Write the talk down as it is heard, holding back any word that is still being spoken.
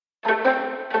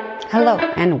Hello,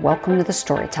 and welcome to the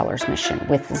Storyteller's Mission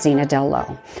with Zena Del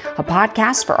Lowe, a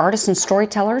podcast for artists and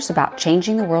storytellers about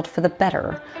changing the world for the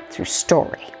better through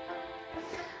story.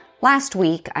 Last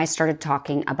week, I started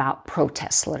talking about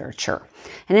protest literature,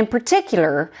 and in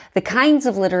particular, the kinds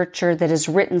of literature that is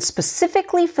written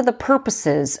specifically for the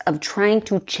purposes of trying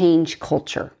to change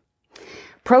culture.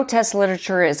 Protest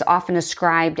literature is often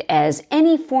described as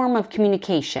any form of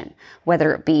communication,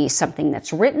 whether it be something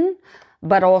that's written,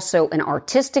 but also an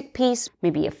artistic piece,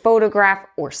 maybe a photograph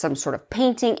or some sort of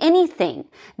painting, anything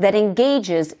that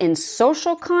engages in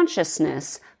social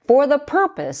consciousness for the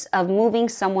purpose of moving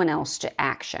someone else to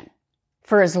action.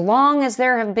 For as long as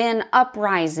there have been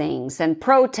uprisings and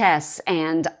protests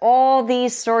and all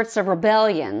these sorts of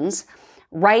rebellions,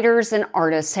 writers and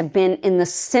artists have been in the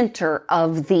center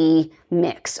of the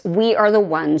mix. We are the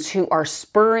ones who are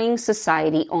spurring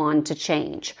society on to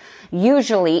change.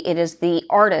 Usually it is the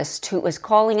artist who is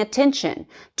calling attention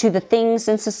to the things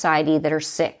in society that are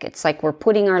sick. It's like we're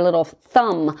putting our little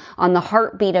thumb on the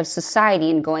heartbeat of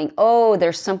society and going, oh,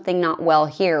 there's something not well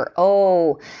here.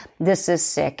 Oh, this is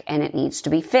sick and it needs to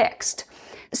be fixed.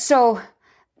 So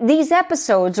these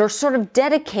episodes are sort of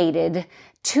dedicated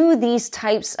to these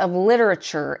types of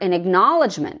literature in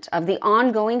acknowledgement of the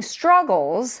ongoing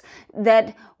struggles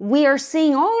that we are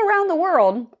seeing all around the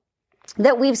world,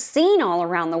 that we've seen all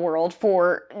around the world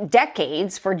for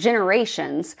decades, for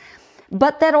generations,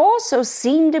 but that also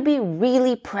seem to be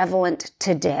really prevalent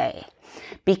today.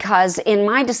 Because in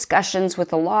my discussions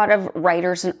with a lot of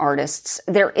writers and artists,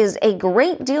 there is a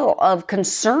great deal of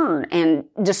concern and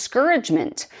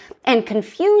discouragement and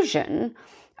confusion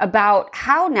about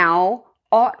how now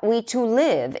ought we to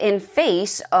live in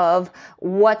face of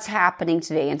what's happening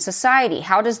today in society?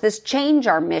 How does this change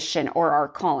our mission or our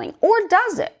calling? Or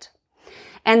does it?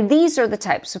 And these are the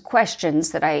types of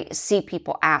questions that I see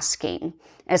people asking,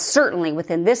 as certainly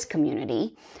within this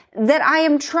community, that I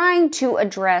am trying to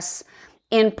address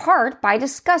in part by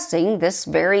discussing this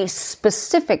very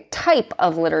specific type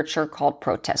of literature called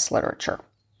protest literature.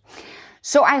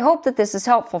 So I hope that this is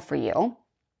helpful for you.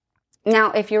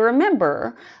 Now, if you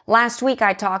remember, last week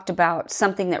I talked about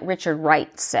something that Richard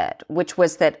Wright said, which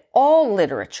was that all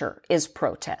literature is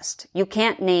protest. You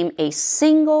can't name a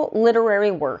single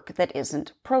literary work that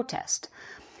isn't protest.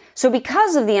 So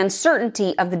because of the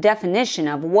uncertainty of the definition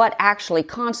of what actually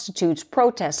constitutes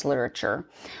protest literature,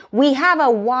 we have a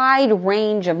wide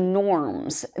range of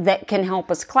norms that can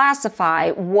help us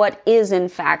classify what is in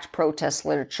fact protest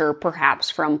literature,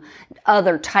 perhaps from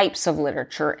other types of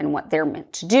literature and what they're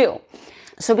meant to do.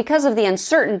 So because of the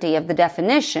uncertainty of the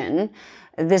definition,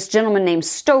 this gentleman named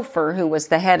Stouffer, who was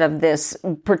the head of this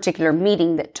particular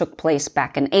meeting that took place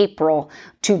back in April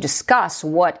to discuss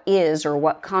what is or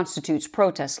what constitutes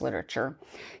protest literature,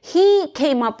 he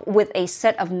came up with a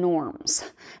set of norms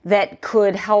that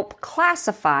could help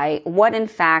classify what in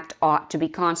fact ought to be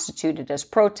constituted as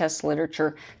protest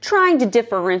literature, trying to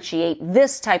differentiate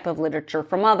this type of literature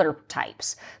from other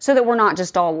types so that we're not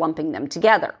just all lumping them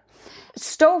together.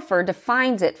 Stouffer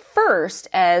defines it first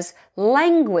as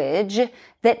language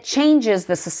that changes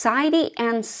the society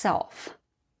and self.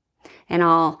 And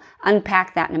I'll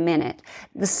unpack that in a minute.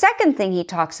 The second thing he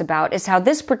talks about is how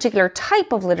this particular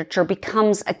type of literature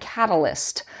becomes a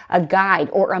catalyst, a guide,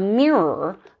 or a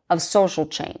mirror of social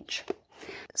change.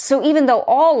 So even though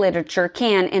all literature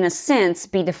can, in a sense,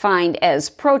 be defined as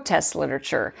protest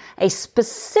literature, a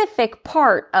specific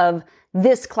part of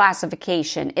this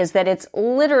classification is that it's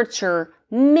literature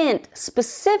meant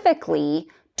specifically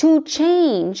to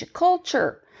change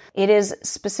culture. It is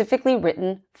specifically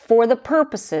written for the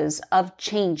purposes of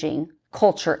changing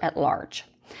culture at large.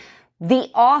 The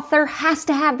author has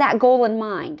to have that goal in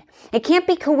mind. It can't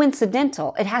be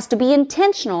coincidental. It has to be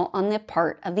intentional on the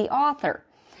part of the author.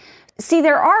 See,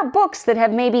 there are books that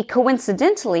have maybe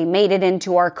coincidentally made it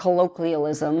into our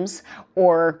colloquialisms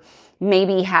or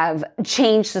maybe have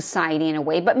changed society in a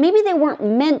way, but maybe they weren't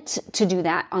meant to do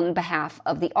that on behalf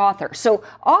of the author. So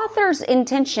author's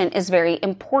intention is very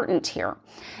important here.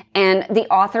 And the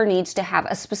author needs to have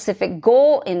a specific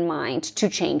goal in mind to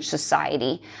change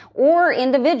society or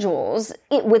individuals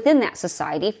within that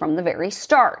society from the very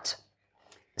start.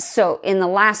 So in the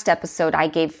last episode, I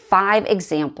gave 5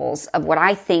 examples of what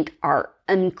I think are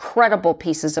incredible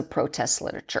pieces of protest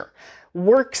literature.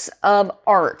 Works of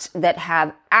art that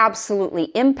have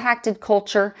absolutely impacted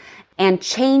culture and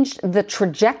changed the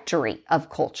trajectory of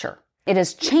culture. It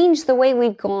has changed the way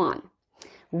we've gone.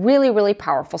 Really, really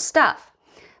powerful stuff.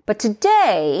 But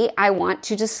today, I want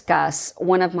to discuss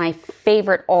one of my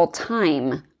favorite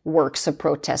all-time works of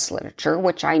protest literature,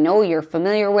 which I know you're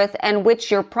familiar with and which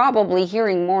you're probably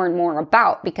hearing more and more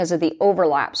about because of the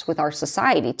overlaps with our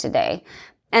society today,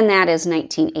 and that is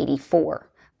 1984,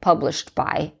 published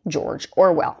by George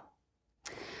Orwell.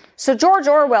 So George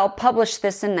Orwell published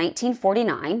this in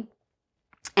 1949,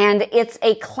 and it's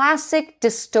a classic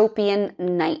dystopian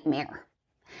nightmare.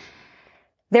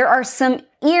 There are some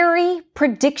eerie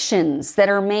predictions that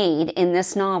are made in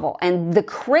this novel, and the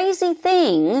crazy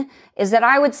thing is that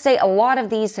I would say a lot of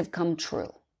these have come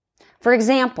true. For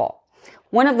example,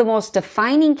 one of the most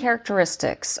defining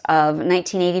characteristics of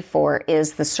 1984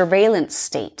 is the surveillance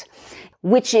state,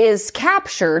 which is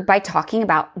captured by talking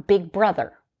about Big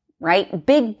Brother, right?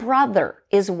 Big Brother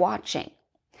is watching.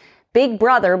 Big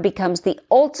Brother becomes the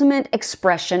ultimate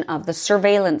expression of the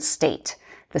surveillance state.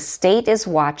 The state is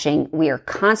watching. We are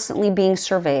constantly being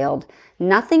surveilled.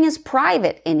 Nothing is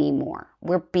private anymore.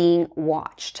 We're being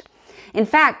watched. In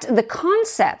fact, the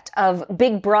concept of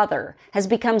Big Brother has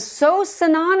become so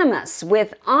synonymous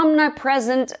with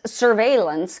omnipresent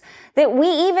surveillance that we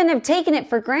even have taken it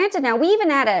for granted now. We even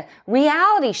had a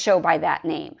reality show by that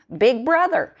name, Big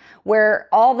Brother, where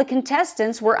all the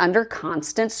contestants were under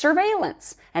constant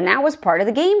surveillance. And that was part of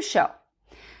the game show.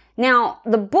 Now,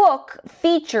 the book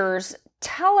features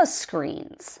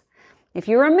telescreens. If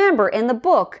you remember, in the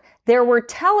book, there were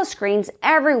telescreens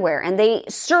everywhere, and they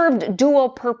served dual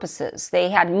purposes. They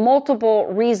had multiple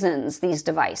reasons, these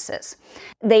devices.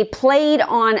 They played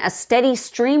on a steady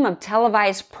stream of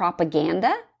televised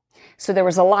propaganda. So there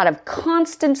was a lot of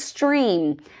constant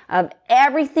stream of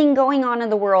everything going on in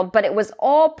the world, but it was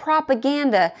all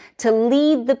propaganda to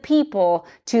lead the people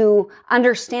to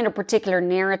understand a particular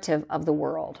narrative of the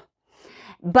world.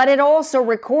 But it also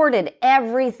recorded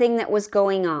everything that was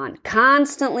going on,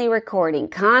 constantly recording,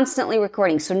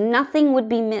 so nothing would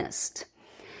be missed.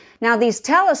 Now, these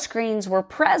telescreens were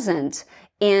present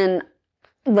in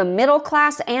the middle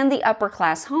class and the upper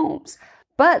class homes,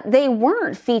 but they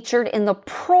weren't featured in the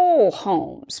prole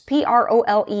homes,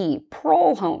 P-R-O-L-E,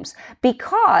 prole homes,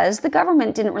 because the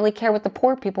government didn't really care what the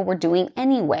poor people were doing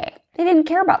anyway. They didn't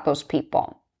care about those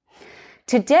people.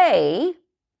 Today,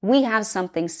 we have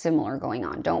something similar going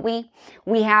on, don't we?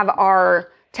 We have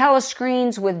our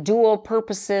telescreens with dual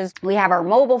purposes. We have our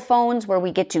mobile phones where we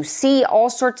get to see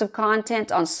all sorts of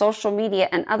content on social media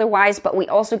and otherwise, but we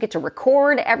also get to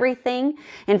record everything.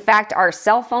 In fact, our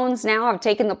cell phones now have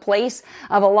taken the place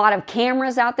of a lot of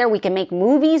cameras out there. We can make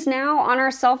movies now on our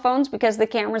cell phones because the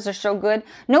cameras are so good.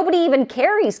 Nobody even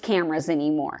carries cameras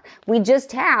anymore. We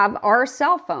just have our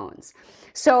cell phones.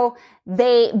 So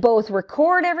they both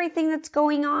record everything that's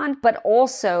going on, but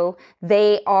also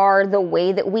they are the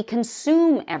way that we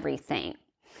consume everything.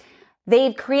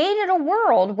 They've created a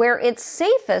world where it's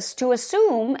safest to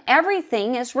assume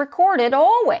everything is recorded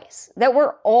always, that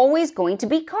we're always going to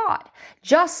be caught,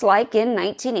 just like in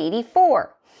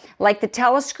 1984. Like the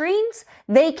telescreens,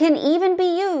 they can even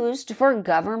be used for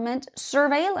government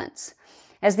surveillance.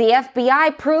 As the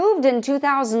FBI proved in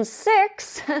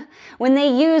 2006, when they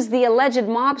used the alleged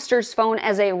mobster's phone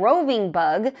as a roving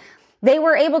bug, they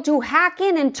were able to hack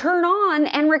in and turn on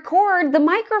and record the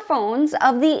microphones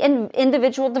of the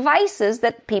individual devices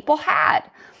that people had.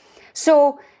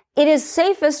 So it is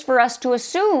safest for us to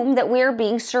assume that we are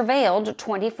being surveilled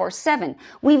 24/7.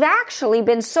 We've actually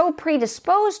been so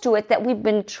predisposed to it that we've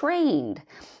been trained.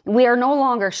 We are no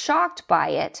longer shocked by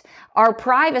it. Our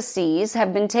privacies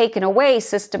have been taken away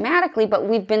systematically, but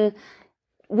we've been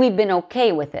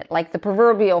okay with it. Like the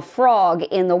proverbial frog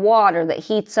in the water that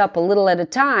heats up a little at a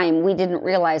time, we didn't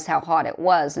realize how hot it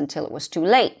was until it was too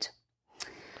late.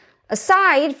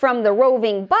 Aside from the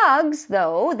roving bugs,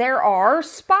 though, there are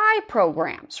spy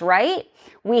programs, right?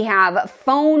 We have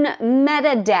phone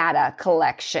metadata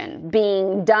collection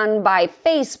being done by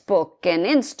Facebook and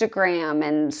Instagram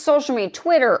and social media,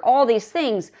 Twitter, all these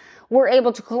things. We're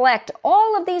able to collect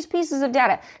all of these pieces of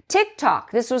data.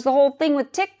 TikTok, this was the whole thing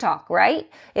with TikTok, right?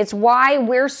 It's why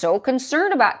we're so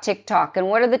concerned about TikTok and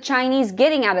what are the Chinese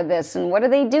getting out of this and what are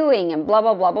they doing and blah,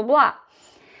 blah, blah, blah, blah.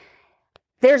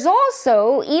 There's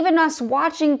also even us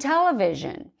watching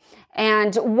television,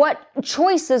 and what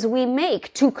choices we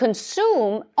make to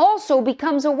consume also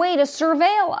becomes a way to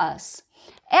surveil us.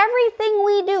 Everything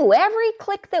we do, every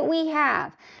click that we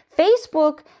have.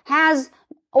 Facebook has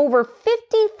over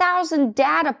 50,000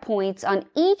 data points on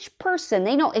each person.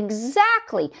 They know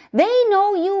exactly. They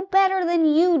know you better than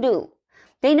you do.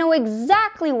 They know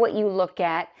exactly what you look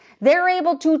at. They're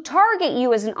able to target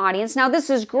you as an audience. Now, this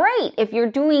is great if you're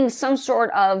doing some sort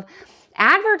of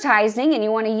advertising and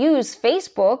you want to use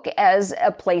Facebook as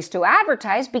a place to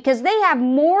advertise because they have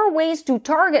more ways to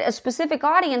target a specific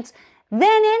audience than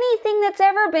anything that's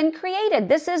ever been created.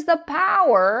 This is the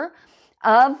power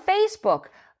of Facebook,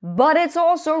 but it's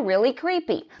also really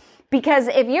creepy. Because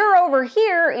if you're over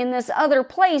here in this other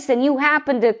place and you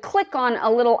happen to click on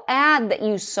a little ad that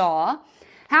you saw,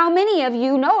 how many of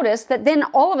you notice that then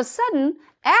all of a sudden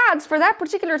ads for that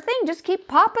particular thing just keep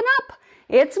popping up?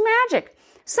 It's magic.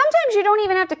 Sometimes you don't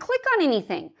even have to click on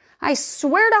anything. I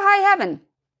swear to high heaven,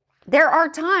 there are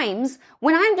times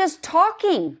when I'm just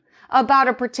talking about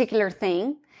a particular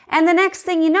thing, and the next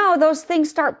thing you know, those things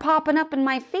start popping up in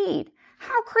my feed.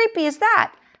 How creepy is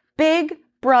that? Big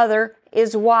Brother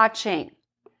is watching.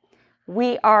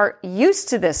 We are used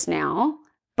to this now,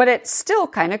 but it's still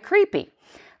kind of creepy.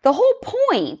 The whole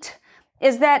point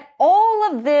is that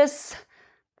all of this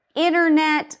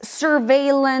internet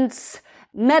surveillance,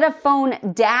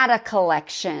 metaphone data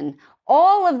collection,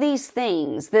 all of these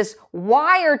things, this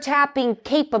wiretapping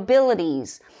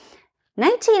capabilities,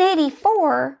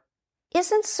 1984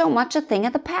 isn't so much a thing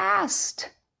of the past.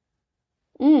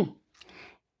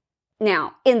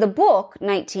 Now, in the book,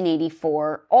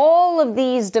 1984, all of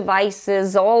these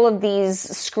devices, all of these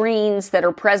screens that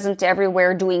are present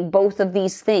everywhere doing both of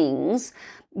these things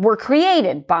were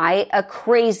created by a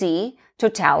crazy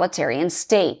totalitarian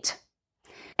state.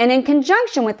 And in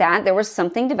conjunction with that, there was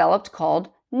something developed called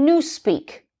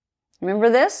Newspeak. Remember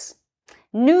this?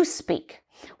 Newspeak,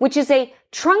 which is a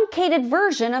truncated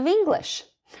version of English,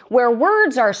 where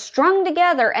words are strung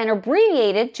together and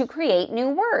abbreviated to create new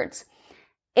words.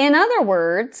 In other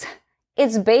words,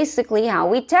 it's basically how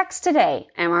we text today.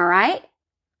 Am I right?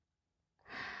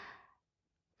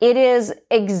 It is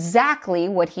exactly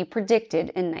what he predicted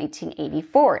in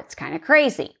 1984. It's kind of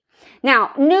crazy.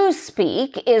 Now,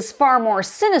 Newspeak is far more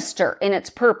sinister in its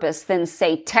purpose than,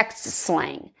 say, text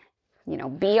slang.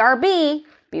 BRB,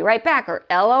 be right back, or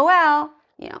LOL,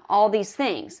 all these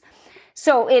things.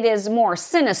 So it is more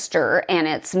sinister, and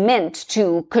it's meant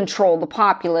to control the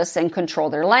populace and control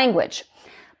their language.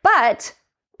 But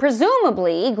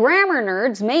presumably, grammar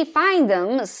nerds may find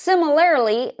them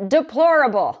similarly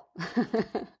deplorable.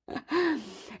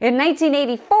 In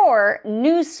 1984,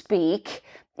 Newspeak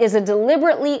is a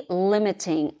deliberately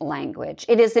limiting language.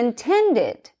 It is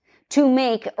intended to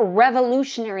make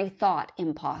revolutionary thought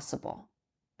impossible.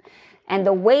 And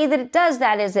the way that it does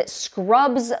that is it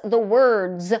scrubs the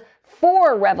words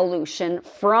for revolution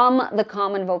from the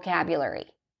common vocabulary.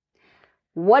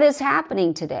 What is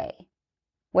happening today?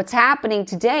 What's happening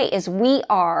today is we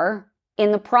are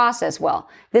in the process. Well,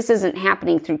 this isn't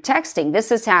happening through texting. This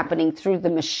is happening through the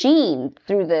machine,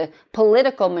 through the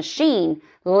political machine.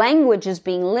 Language is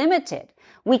being limited.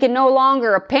 We can no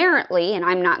longer apparently, and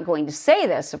I'm not going to say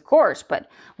this, of course, but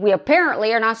we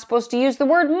apparently are not supposed to use the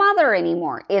word mother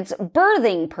anymore. It's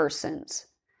birthing persons.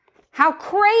 How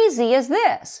crazy is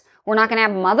this? We're not going to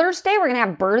have Mother's Day. We're going to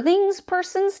have Birthing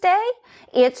Persons Day.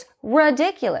 It's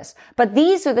ridiculous. But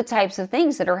these are the types of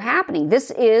things that are happening.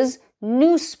 This is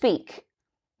Newspeak.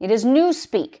 It is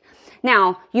Newspeak.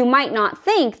 Now, you might not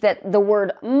think that the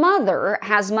word mother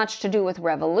has much to do with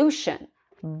revolution,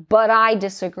 but I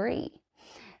disagree.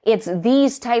 It's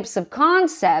these types of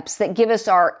concepts that give us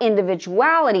our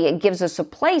individuality. It gives us a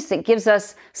place. It gives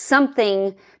us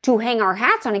something to hang our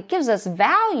hats on. It gives us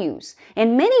values.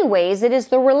 In many ways, it is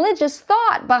the religious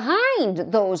thought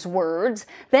behind those words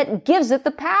that gives it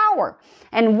the power.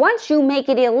 And once you make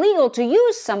it illegal to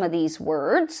use some of these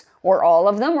words, or all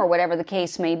of them, or whatever the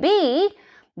case may be,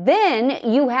 then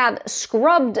you have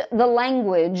scrubbed the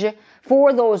language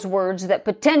for those words that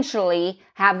potentially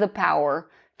have the power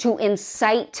to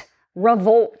incite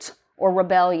revolt or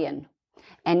rebellion.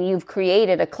 And you've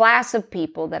created a class of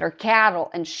people that are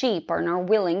cattle and sheep and are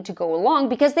willing to go along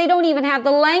because they don't even have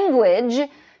the language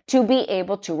to be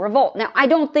able to revolt. Now, I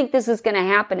don't think this is going to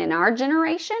happen in our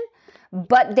generation,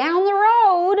 but down the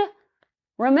road,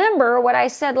 remember what I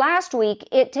said last week,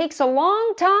 it takes a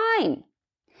long time.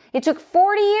 It took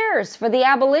 40 years for the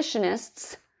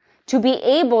abolitionists to be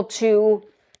able to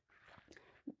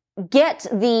get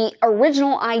the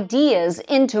original ideas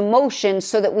into motion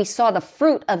so that we saw the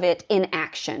fruit of it in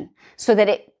action, so that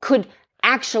it could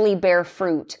actually bear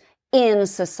fruit in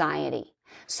society.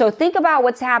 So think about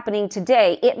what's happening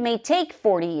today. It may take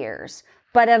 40 years,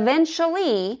 but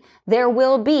eventually there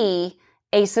will be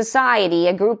a society,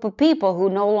 a group of people who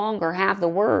no longer have the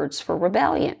words for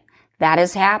rebellion. That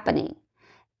is happening.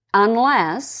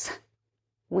 Unless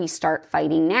we start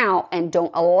fighting now and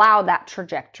don't allow that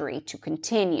trajectory to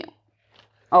continue.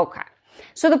 Okay.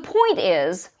 So the point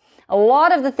is, a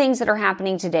lot of the things that are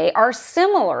happening today are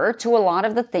similar to a lot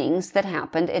of the things that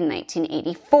happened in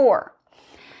 1984.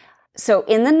 So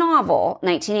in the novel,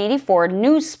 1984,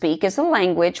 Newspeak is a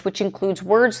language which includes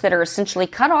words that are essentially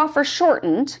cut off or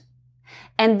shortened,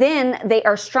 and then they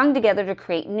are strung together to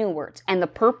create new words. And the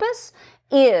purpose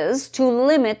is to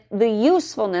limit the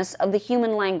usefulness of the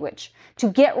human language, to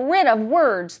get rid of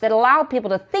words that allow people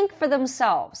to think for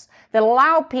themselves, that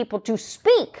allow people to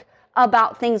speak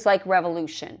about things like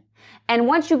revolution. And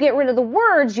once you get rid of the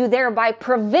words, you thereby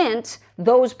prevent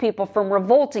those people from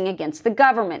revolting against the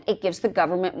government. It gives the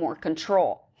government more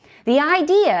control. The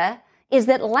idea is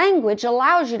that language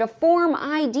allows you to form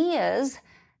ideas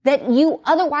that you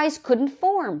otherwise couldn't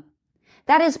form.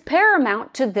 That is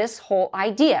paramount to this whole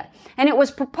idea. And it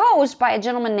was proposed by a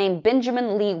gentleman named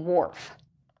Benjamin Lee Whorf.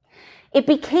 It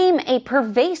became a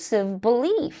pervasive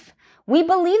belief. We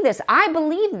believe this. I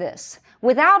believe this.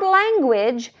 Without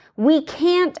language, we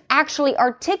can't actually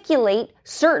articulate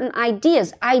certain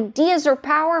ideas. Ideas are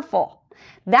powerful.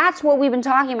 That's what we've been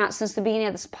talking about since the beginning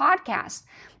of this podcast,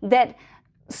 that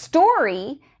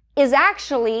story is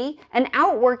actually an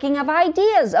outworking of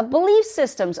ideas, of belief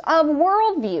systems, of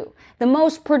worldview. The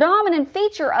most predominant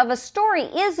feature of a story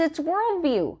is its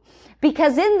worldview.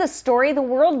 Because in the story, the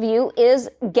worldview is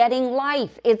getting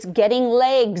life. It's getting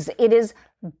legs. It is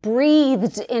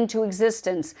breathed into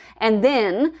existence. And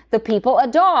then the people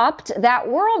adopt that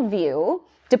worldview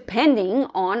depending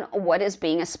on what is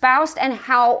being espoused and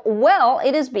how well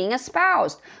it is being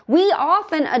espoused. We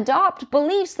often adopt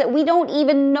beliefs that we don't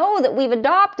even know that we've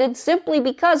adopted simply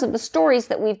because of the stories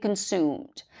that we've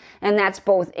consumed. And that's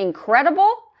both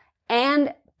incredible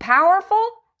and powerful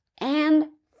and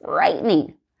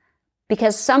frightening,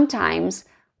 because sometimes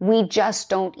we just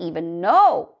don't even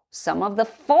know some of the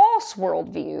false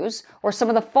worldviews or some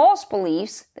of the false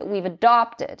beliefs that we've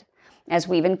adopted as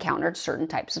we've encountered certain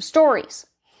types of stories.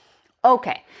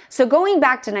 Okay, so going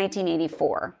back to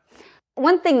 1984,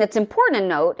 one thing that's important to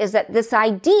note is that this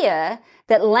idea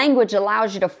that language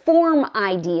allows you to form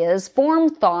ideas, form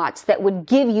thoughts that would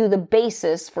give you the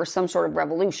basis for some sort of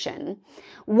revolution,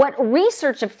 what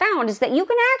research have found is that you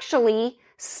can actually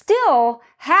still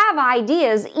have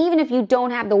ideas even if you don't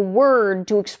have the word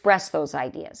to express those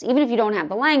ideas, even if you don't have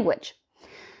the language.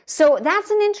 So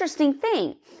that's an interesting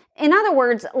thing. In other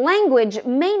words, language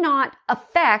may not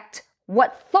affect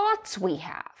what thoughts we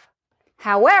have.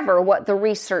 However, what the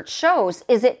research shows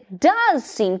is it does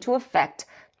seem to affect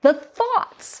the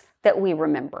thoughts that we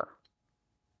remember.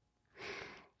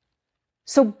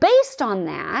 So based on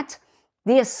that,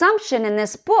 the assumption in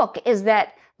this book is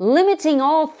that limiting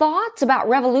all thoughts about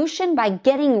revolution by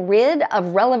getting rid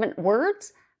of relevant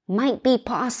words might be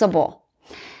possible.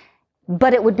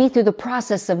 But it would be through the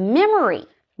process of memory,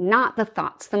 not the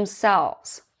thoughts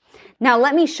themselves. Now,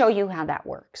 let me show you how that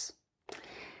works.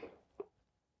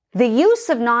 The use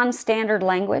of non-standard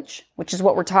language, which is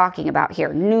what we're talking about here,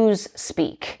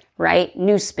 newspeak, right?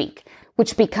 Newspeak,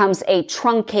 which becomes a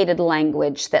truncated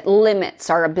language that limits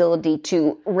our ability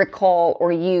to recall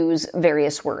or use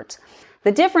various words.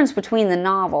 The difference between the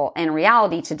novel and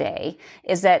reality today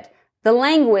is that the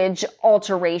language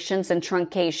alterations and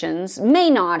truncations may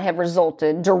not have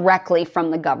resulted directly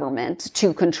from the government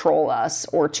to control us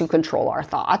or to control our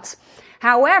thoughts.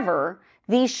 However,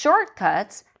 these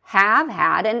shortcuts have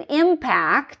had an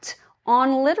impact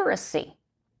on literacy.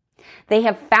 They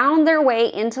have found their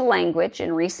way into language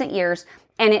in recent years,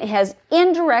 and it has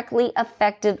indirectly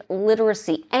affected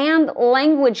literacy and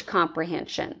language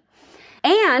comprehension.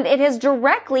 And it has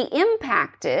directly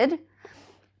impacted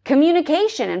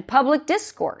communication and public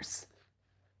discourse.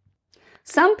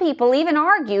 Some people even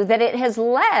argue that it has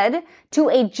led to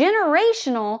a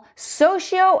generational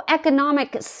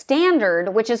socioeconomic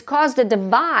standard which has caused a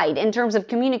divide in terms of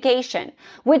communication,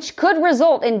 which could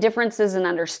result in differences in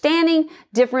understanding,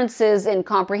 differences in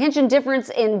comprehension, difference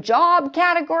in job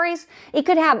categories. It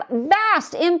could have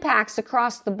vast impacts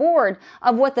across the board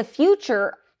of what the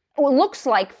future looks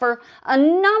like for a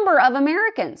number of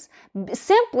Americans,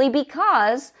 simply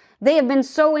because they have been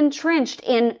so entrenched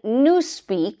in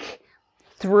newspeak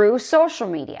through social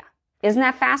media. Isn't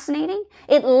that fascinating?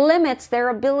 It limits their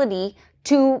ability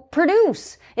to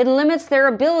produce. It limits their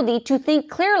ability to think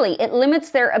clearly. It limits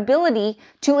their ability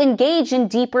to engage in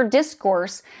deeper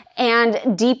discourse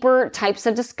and deeper types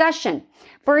of discussion.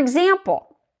 For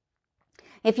example,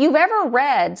 if you've ever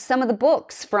read some of the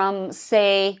books from,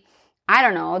 say, I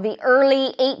don't know, the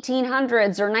early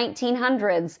 1800s or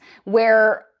 1900s,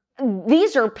 where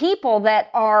these are people that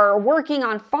are working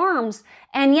on farms,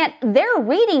 and yet their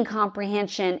reading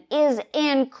comprehension is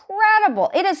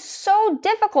incredible. It is so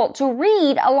difficult to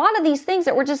read a lot of these things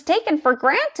that were just taken for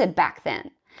granted back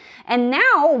then. And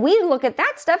now we look at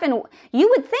that stuff and you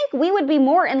would think we would be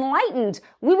more enlightened.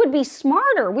 We would be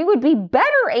smarter. We would be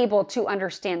better able to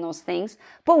understand those things,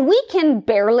 but we can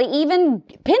barely even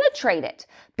penetrate it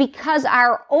because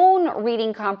our own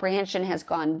reading comprehension has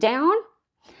gone down,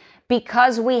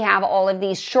 because we have all of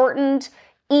these shortened,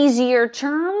 easier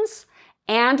terms,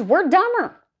 and we're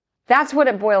dumber. That's what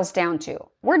it boils down to.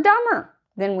 We're dumber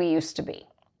than we used to be.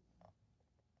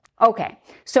 Okay,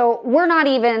 so we're not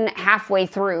even halfway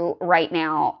through right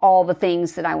now all the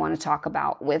things that I want to talk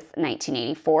about with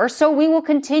 1984. So we will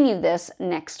continue this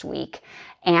next week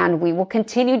and we will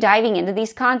continue diving into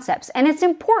these concepts. And it's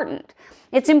important.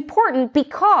 It's important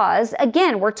because,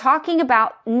 again, we're talking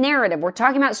about narrative, we're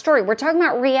talking about story, we're talking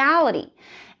about reality,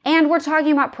 and we're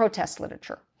talking about protest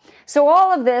literature. So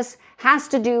all of this has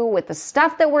to do with the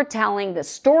stuff that we're telling, the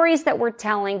stories that we're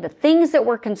telling, the things that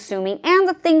we're consuming, and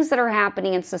the things that are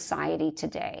happening in society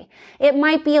today. It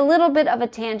might be a little bit of a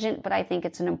tangent, but I think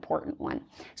it's an important one.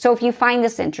 So if you find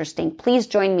this interesting, please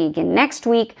join me again next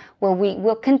week where we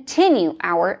will continue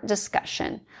our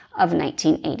discussion of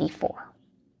 1984.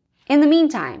 In the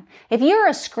meantime, if you're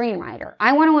a screenwriter,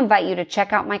 I want to invite you to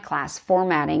check out my class,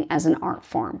 Formatting as an Art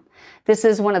Form. This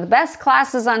is one of the best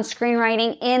classes on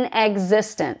screenwriting in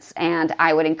existence, and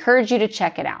I would encourage you to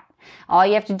check it out. All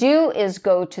you have to do is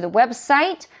go to the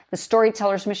website,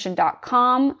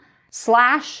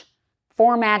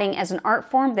 thestorytellersmission.com/formatting as an art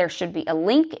form. There should be a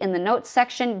link in the notes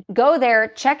section. Go there,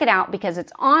 check it out because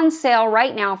it's on sale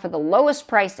right now for the lowest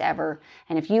price ever.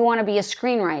 And if you want to be a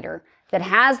screenwriter that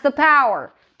has the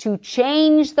power to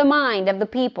change the mind of the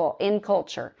people in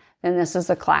culture, then this is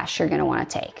a class you're going to want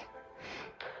to take.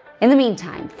 In the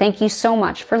meantime, thank you so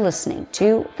much for listening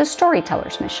to The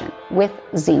Storyteller's Mission with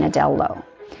Zena Dell Lowe.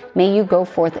 May you go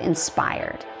forth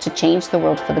inspired to change the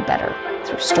world for the better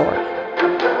through story.